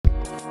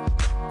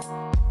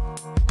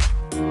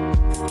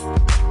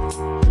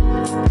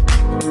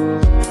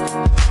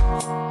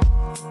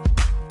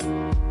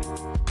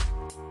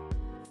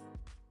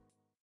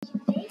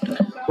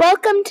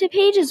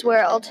Pages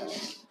World,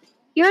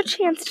 your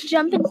chance to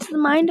jump into the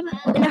mind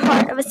and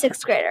heart of a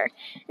sixth grader.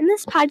 In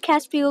this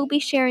podcast, we will be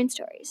sharing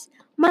stories.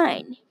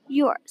 Mine,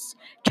 yours,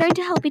 trying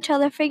to help each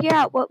other figure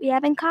out what we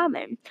have in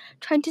common,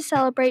 trying to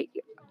celebrate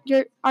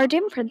our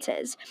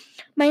differences.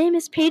 My name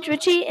is Paige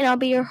Ritchie, and I'll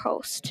be your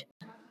host.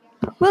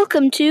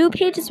 Welcome to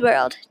Pages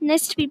World.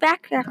 Nice to be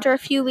back after a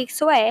few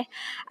weeks away.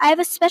 I have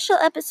a special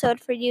episode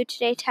for you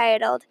today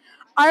titled,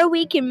 Our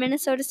Week in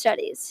Minnesota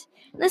Studies.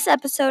 In this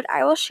episode,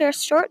 I will share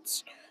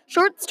short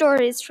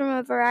stories from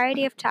a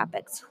variety of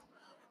topics.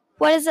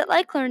 What is it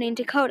like learning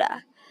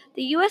Dakota?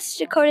 The U.S.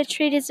 Dakota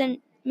Treaties in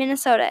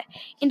Minnesota,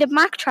 and a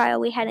mock trial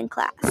we had in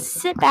class.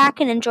 Sit back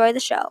and enjoy the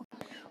show.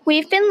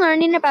 We've been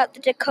learning about the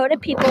Dakota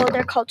people,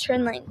 their culture,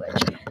 and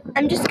language.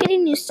 I'm just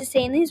getting used to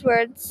saying these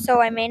words,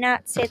 so I may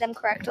not say them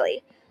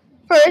correctly.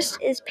 First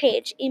is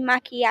Paige,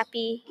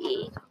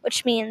 Imakiapi,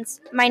 which means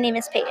my name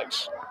is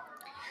Paige.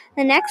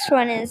 The next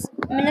one is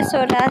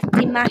Minnesota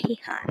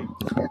Timahihan,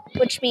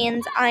 which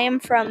means I am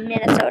from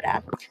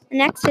Minnesota. The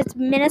next is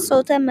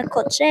Minnesota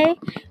Makoche,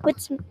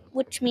 which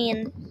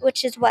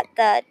is what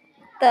the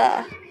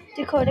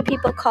Dakota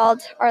people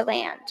called our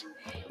land.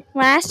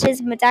 Last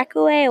is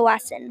Madakue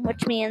Awasin,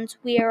 which means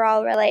we are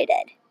all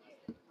related.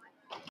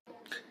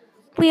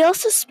 We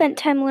also spent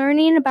time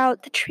learning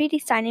about the treaty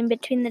signing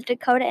between the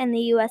Dakota and the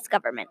U.S.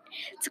 government.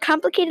 It's a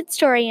complicated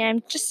story, and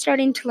I'm just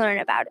starting to learn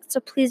about it, so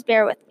please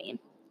bear with me.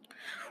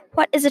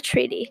 What is a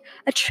treaty?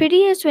 A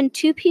treaty is when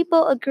two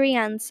people agree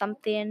on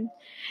something,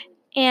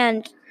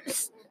 and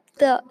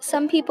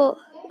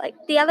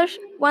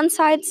one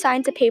side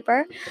signs a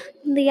paper,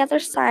 and the other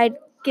side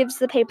gives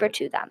the paper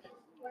to them.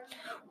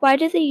 Why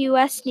do the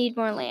U.S. need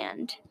more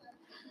land?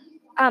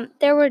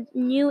 There were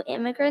new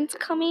immigrants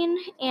coming,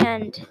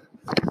 and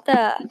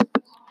the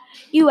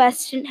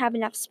U.S. didn't have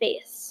enough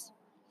space.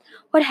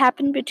 What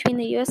happened between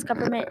the U.S.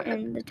 government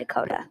and the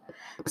Dakota?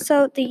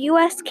 So the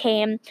U.S.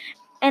 came,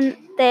 and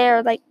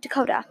they're like,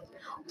 Dakota,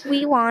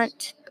 we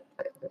want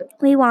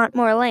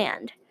more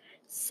land.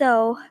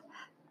 So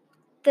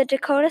the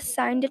Dakota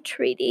signed a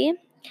treaty,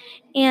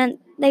 and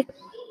they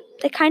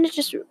kind of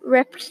just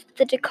ripped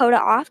the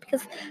Dakota off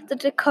because the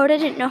Dakota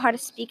didn't know how to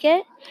speak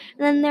it.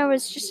 And then there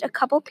was just a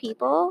couple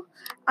people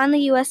on the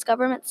U.S.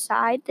 government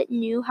side that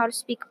knew how to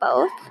speak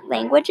both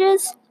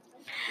languages.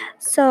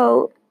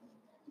 So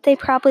they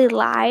probably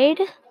lied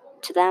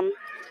to them.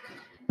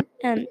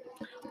 And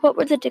what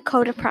were the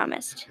Dakota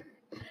promised?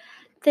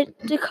 The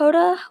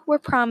Dakota were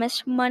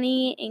promised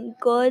money and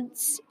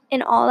goods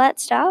and all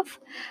that stuff,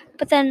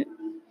 but then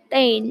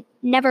they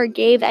never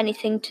gave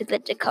anything to the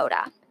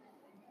Dakota.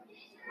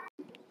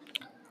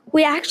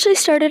 We actually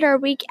started our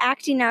week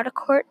acting out a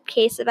court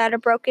case about a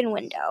broken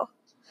window.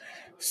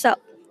 So,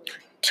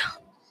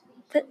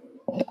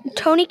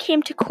 Tony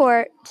came to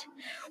court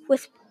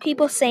with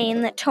people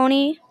saying that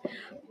Tony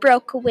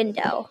broke a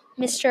window.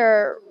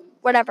 Mr.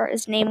 whatever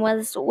his name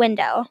was,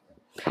 Window.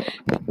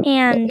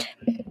 And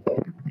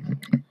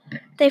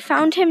they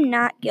found him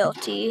not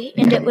guilty,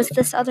 and it was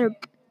this other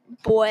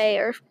boy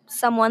or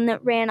someone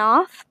that ran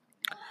off.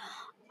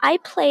 I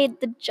played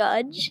the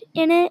judge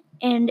in it,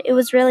 and it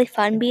was really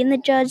fun being the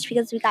judge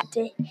because we got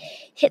to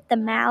hit the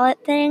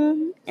mallet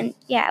thing, and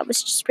yeah, it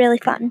was just really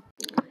fun.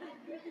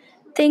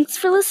 Thanks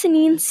for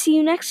listening. See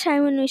you next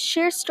time when we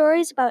share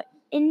stories about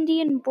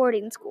Indian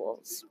boarding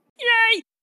schools. Yay!